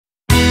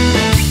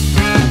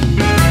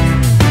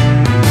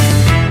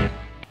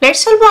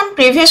Let's solve one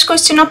previous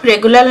question of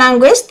regular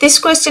language. This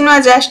question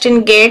was asked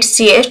in GATE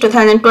CS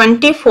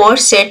 2024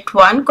 set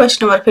 1,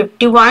 question number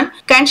 51.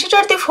 Consider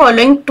the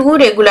following two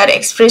regular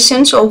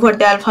expressions over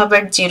the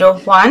alphabet 0,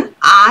 1,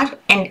 R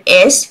and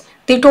S.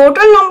 The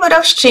total number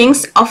of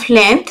strings of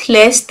length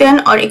less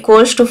than or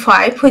equals to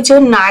 5 which are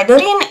neither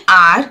in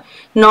R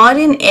nor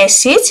in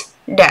S is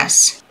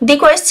dash. The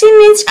question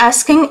is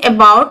asking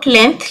about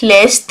length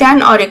less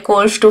than or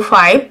equals to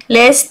 5.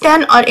 Less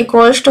than or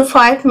equals to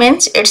 5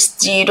 means it's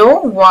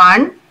 0,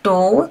 1,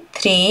 2,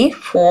 3,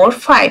 4,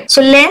 5.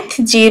 So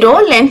length 0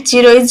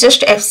 is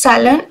just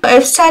epsilon.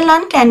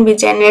 Epsilon can be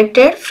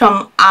generated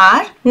from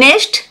R.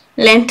 Next,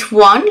 length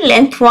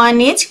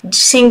 1 is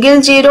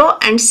single 0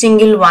 and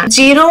single 1.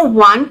 0,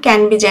 1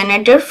 can be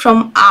generated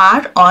from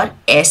R or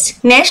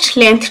S. Next,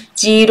 length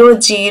 0,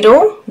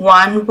 0,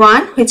 1,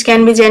 1 which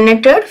can be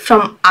generated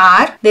from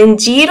R. Then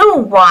 0,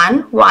 1,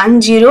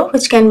 1, 0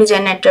 which can be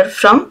generated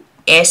from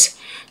S.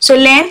 So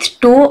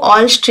length 2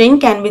 all string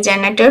can be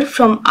generated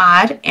from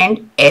R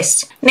and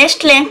S.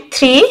 Next, length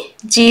 3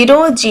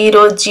 0,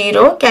 0,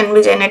 0 can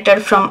be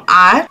generated from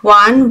R.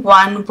 1,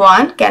 1,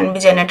 1 can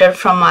be generated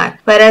from R.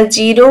 Whereas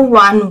 0,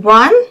 1,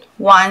 1,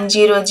 1,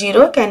 0,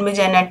 0 can be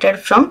generated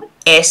from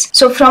S.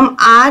 So from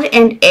R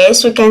and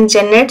S we can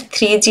generate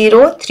 3,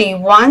 0, 3,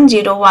 1,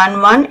 0,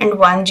 1, 1 and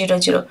 1, 0,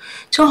 0.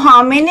 So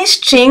how many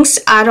strings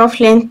are of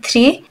length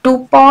 3?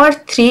 2 power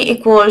 3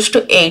 equals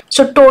to 8.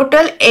 So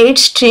total 8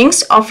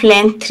 strings of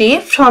length 3.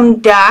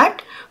 From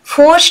that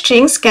 4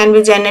 strings can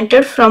be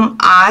generated from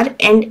R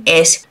and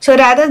S. So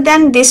rather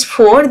than this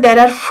 4, there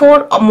are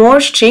 4 more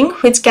strings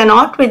which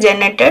cannot be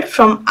generated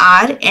from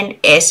R and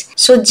S.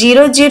 So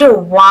 0, 0,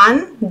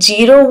 1,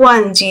 0,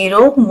 1,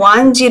 0,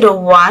 1, 0,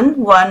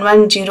 1, 1,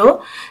 1,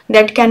 0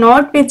 that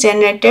cannot be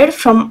generated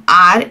from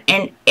R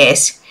and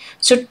S.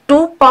 So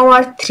 2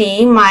 power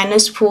 3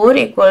 minus 4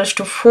 equals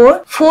to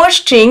 4. 4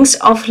 strings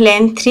of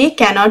length 3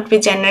 cannot be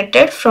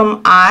generated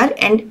from R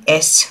and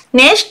S.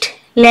 Next,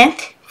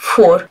 length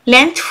 4.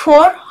 Length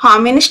 4, how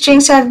many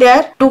strings are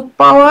there? 2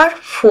 power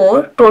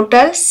 4,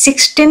 total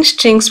 16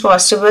 strings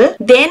possible.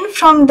 Then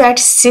from that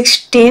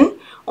 16,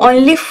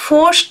 only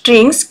 4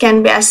 strings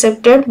can be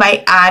accepted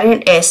by R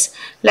and S,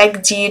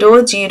 like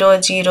 0,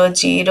 0, 0,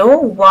 0,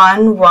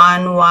 1,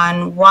 1,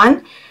 1,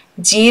 1,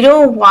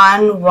 0,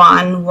 1,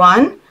 1,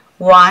 1,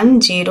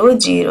 1, 0,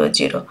 0,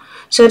 0.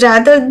 So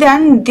rather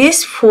than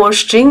this 4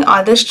 string,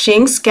 other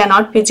strings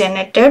cannot be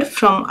generated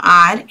from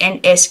R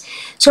and S.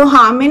 So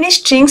how many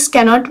strings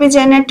cannot be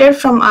generated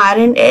from R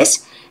and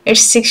S?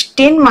 It's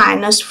 16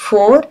 minus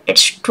 4,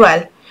 it's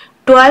 12.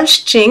 12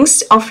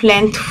 strings of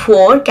length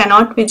 4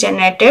 cannot be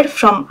generated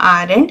from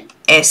R and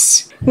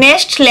S.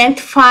 Next, length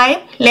 5.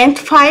 Length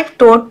 5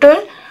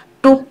 total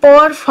 2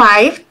 power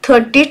 5,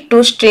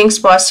 32 strings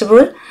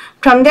possible.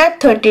 From that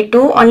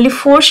 32, only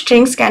 4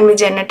 strings can be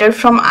generated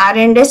from R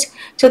and S.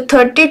 So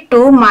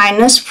 32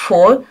 minus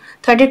 4.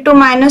 32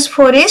 minus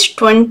 4 is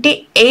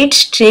 28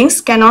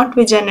 strings cannot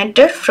be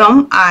generated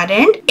from R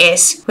and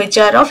S which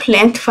are of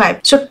length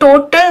 5. So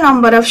total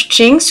number of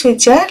strings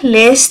which are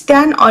less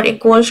than or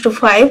equals to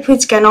 5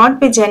 which cannot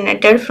be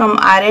generated from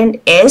R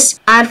and S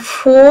are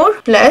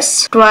 4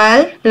 plus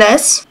 12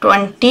 plus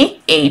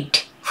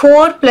 28.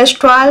 4 plus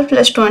 12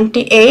 plus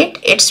 28,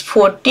 it's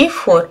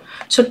 44.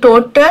 So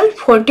total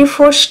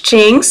 44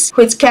 strings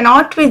which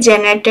cannot be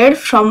generated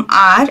from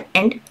R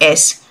and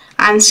S.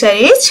 Answer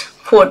is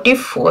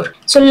 44.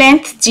 So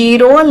length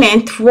 0,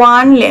 length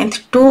 1,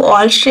 length 2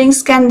 all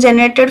strings can be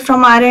generated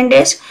from R and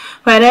S,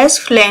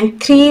 whereas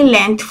length 3,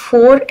 length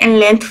 4 and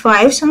length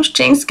 5 some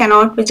strings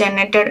cannot be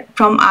generated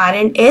from R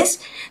and S,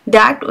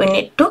 that we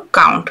need to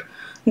count.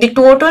 The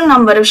total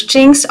number of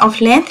strings of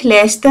length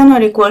less than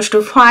or equals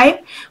to 5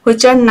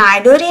 which are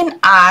neither in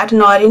R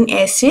nor in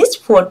S is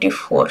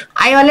 44.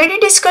 I already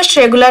discussed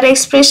regular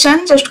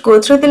expression. Just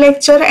go through the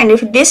lecture, and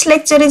if this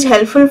lecture is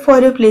helpful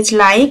for you, please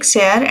like,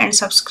 share and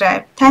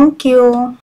subscribe. Thank you.